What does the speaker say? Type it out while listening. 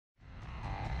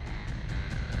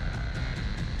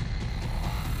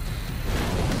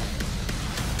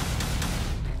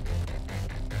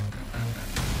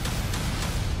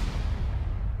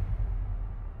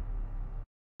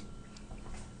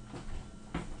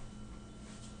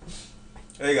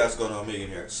Hey guys, what's going on? Megan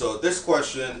here. So this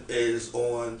question is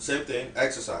on same thing,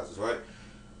 exercises, right?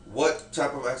 What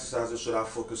type of exercises should I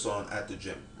focus on at the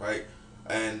gym, right?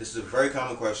 And this is a very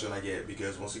common question I get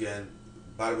because once again,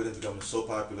 bodybuilding is becoming so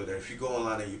popular that if you go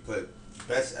online and you put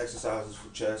best exercises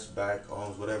for chest, back,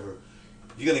 arms, whatever,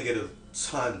 you're gonna get a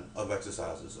ton of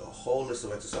exercises, a whole list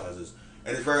of exercises,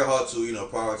 and it's very hard to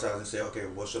prioritize and say, okay,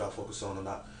 what should I focus on or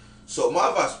not. So my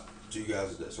advice to you guys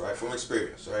is this, right? From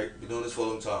experience, right? Been doing this for a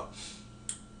long time.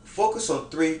 Focus on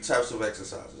three types of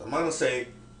exercises. I'm not gonna say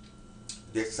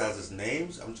the exercises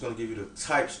names. I'm just gonna give you the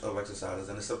types of exercises,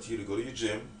 and it's up to you to go to your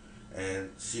gym and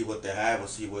see what they have or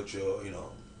see what you're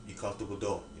comfortable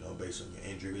doing. Based on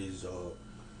your injuries or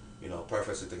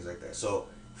preference and things like that. So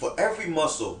for every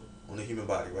muscle on the human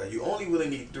body, right, you only really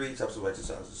need three types of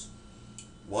exercises.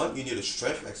 One, you need a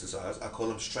strength exercise. I call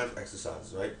them strength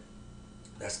exercises, right?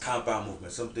 That's compound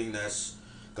movement, something that's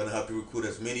gonna help you recruit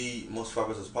as many muscle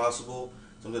fibers as possible,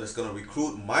 something that's going to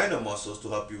recruit minor muscles to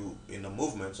help you in the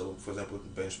movement. So, for example,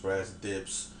 bench press,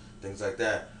 dips, things like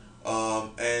that.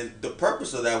 And the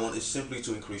purpose of that one is simply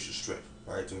to increase your strength,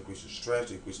 right? To increase your strength,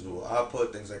 to increase neural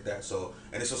output, things like that. So,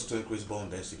 and it's also to increase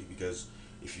bone density because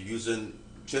if you're using,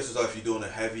 chances are if you're doing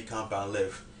a heavy compound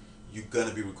lift, you're going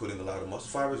to be recruiting a lot of muscle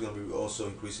fibers. You're going to be also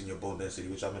increasing your bone density,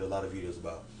 which I made a lot of videos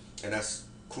about. And that's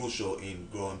crucial in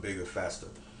growing bigger faster.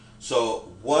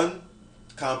 So, one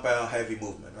compound heavy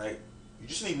movement, right? You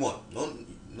just need one.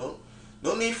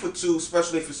 No need for two,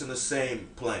 especially if it's in the same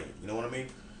plane. You know what I mean?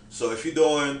 So if you're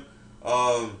doing,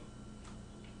 I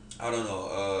don't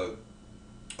know,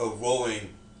 a rowing,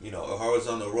 a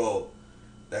horizontal row,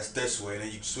 that's this way, and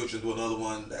then you switch into another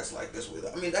one that's like this way.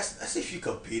 I mean, that's if you're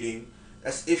competing.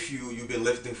 That's if you've been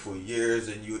lifting for years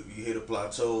and you hit a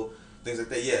plateau, things like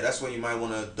that. Yeah, that's when you might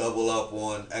want to double up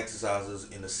on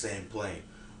exercises in the same plane.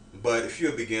 But if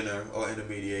you're a beginner or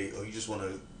intermediate, or you just want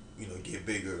to get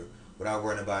bigger without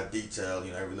worrying about detail,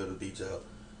 every little detail.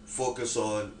 Focus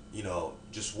on,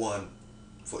 just one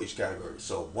for each category.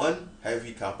 So one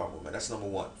heavy compound movement. That's number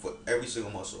one for every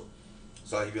single muscle.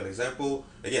 So I'll give you an example.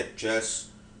 Again, chest,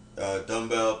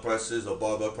 dumbbell presses or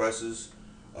barbell presses,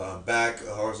 back,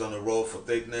 a horizontal row for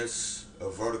thickness,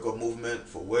 a vertical movement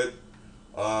for width,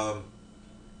 um,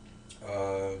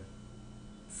 uh,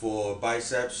 for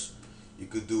biceps, you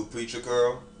could do preacher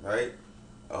curl, right?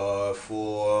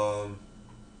 For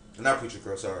not preacher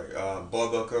curl, sorry,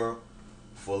 barbell curl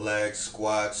for legs,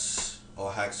 squats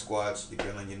or hack squats,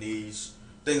 depending on your knees,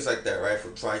 things like that, right? For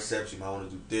triceps, you might want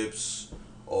to do dips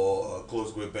or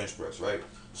close grip bench press, right?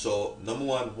 So number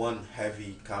one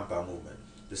heavy compound movement.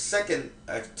 The second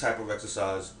type of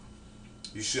exercise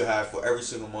you should have for every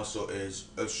single muscle is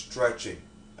a stretching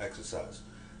exercise.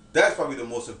 That's probably the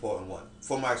most important one.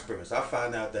 From my experience, I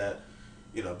find out that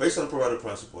based on the Pareto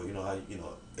principle, how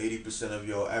 80% of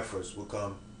your efforts will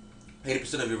come,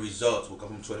 80% of your results will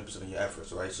come from 20% of your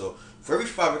efforts, right? So for every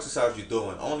five exercises you're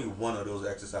doing, only one of those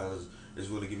exercises is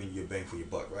really giving you a bang for your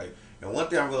buck, right? And one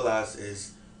thing I realized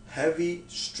is heavy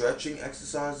stretching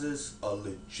exercises are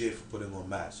legit for putting on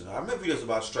mass. I made videos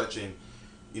about stretching,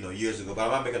 years ago, but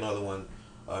I might make another one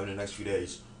in the next few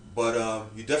days. But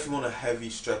you definitely want a heavy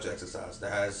stretch exercise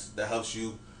that helps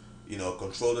you,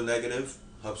 control the negative,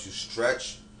 helps you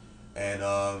stretch, and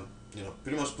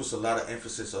pretty much puts a lot of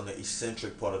emphasis on the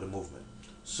eccentric part of the movement.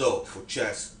 So for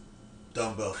chest,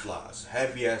 dumbbell flies,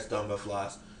 heavy ass dumbbell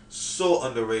flies, so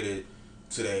underrated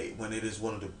today when it is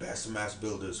one of the best mass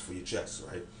builders for your chest,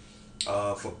 right?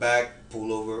 For back,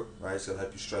 pull over, right? It's gonna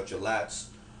help you stretch your lats.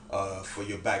 For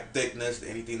your back thickness,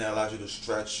 anything that allows you to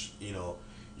stretch,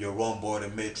 your rhomboid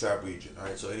and mid trap region,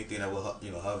 right? So anything that will help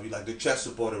you, like the chest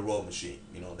supported row machine,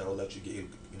 that will let you get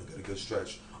get a good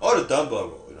stretch, or the dumbbell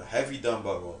row, heavy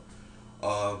dumbbell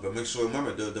row. But make sure,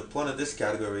 remember, the point of this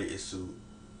category is to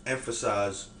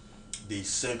emphasize the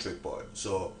eccentric part.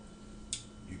 So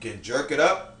you can jerk it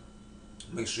up,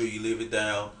 make sure you leave it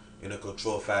down in a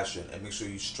controlled fashion, and make sure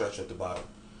you stretch at the bottom.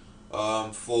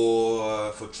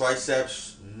 For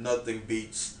triceps, nothing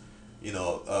beats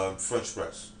French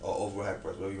press or overhead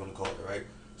press, whatever you want to call it, right?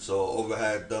 So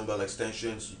overhead dumbbell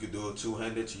extensions, you could do it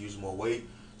two-handed to use more weight.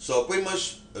 So pretty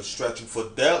much stretching for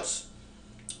delts.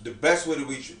 The best way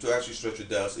to actually stretch your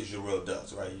delts is your real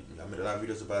delts, right? I made a lot of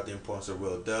videos about the importance of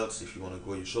real delts if you want to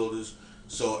grow your shoulders.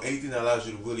 So anything that allows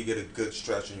you to really get a good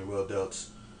stretch in your real delts,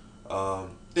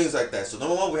 things like that. So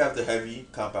number one, we have the heavy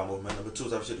compound movement. Number two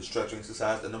is obviously the stretching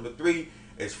exercise. And number three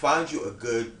is find you a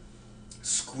good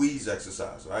squeeze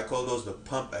exercise. Right? I call those the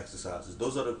pump exercises.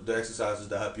 Those are the exercises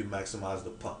that help you maximize the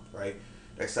pump, right?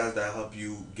 Exercises that help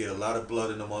you get a lot of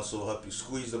blood in the muscle, help you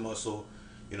squeeze the muscle,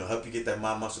 help you get that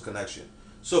mind-muscle connection.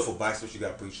 So for biceps, you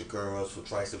got preacher curls. For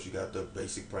triceps, you got the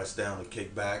basic press down, the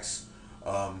kickbacks.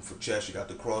 For chest, you got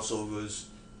the crossovers.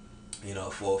 You know,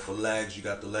 for legs, you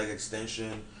got the leg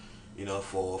extension. You know,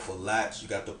 for lats, you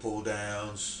got the pull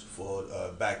downs. For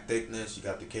back thickness, you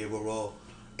got the cable roll.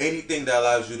 Anything that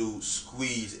allows you to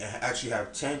squeeze and actually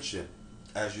have tension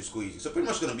as you squeeze. So pretty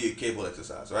much going to be a cable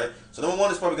exercise, right? So number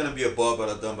one is probably going to be a barbell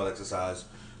or dumbbell exercise.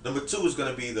 Number two is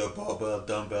going to be the barbell,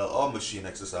 dumbbell, or machine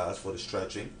exercise for the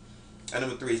stretching. And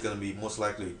number three is going to be most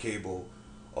likely a cable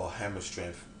or hammer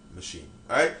strength machine.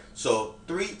 All right. So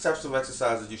 3 types of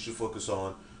exercises you should focus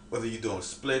on, whether you're doing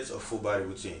splits or full body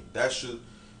routine. That should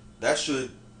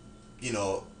you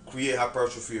know, create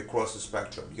hypertrophy across the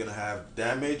spectrum. You're gonna have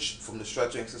damage from the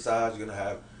stretching exercise. You're gonna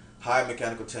have high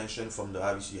mechanical tension from the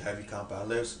obviously heavy compound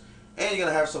lifts, and you're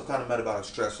gonna have some kind of metabolic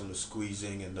stress from the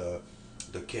squeezing and the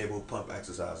cable pump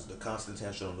exercises, the constant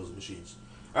tension on those machines.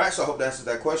 All right. So I hope that answers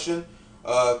that question.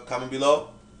 Comment below.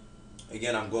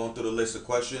 Again, I'm going through the list of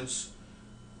questions.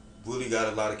 Really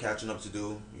got a lot of catching up to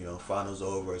do. You know, finals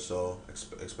over, so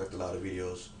expect a lot of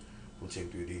videos from Team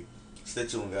 3D. Stay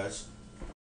tuned, guys.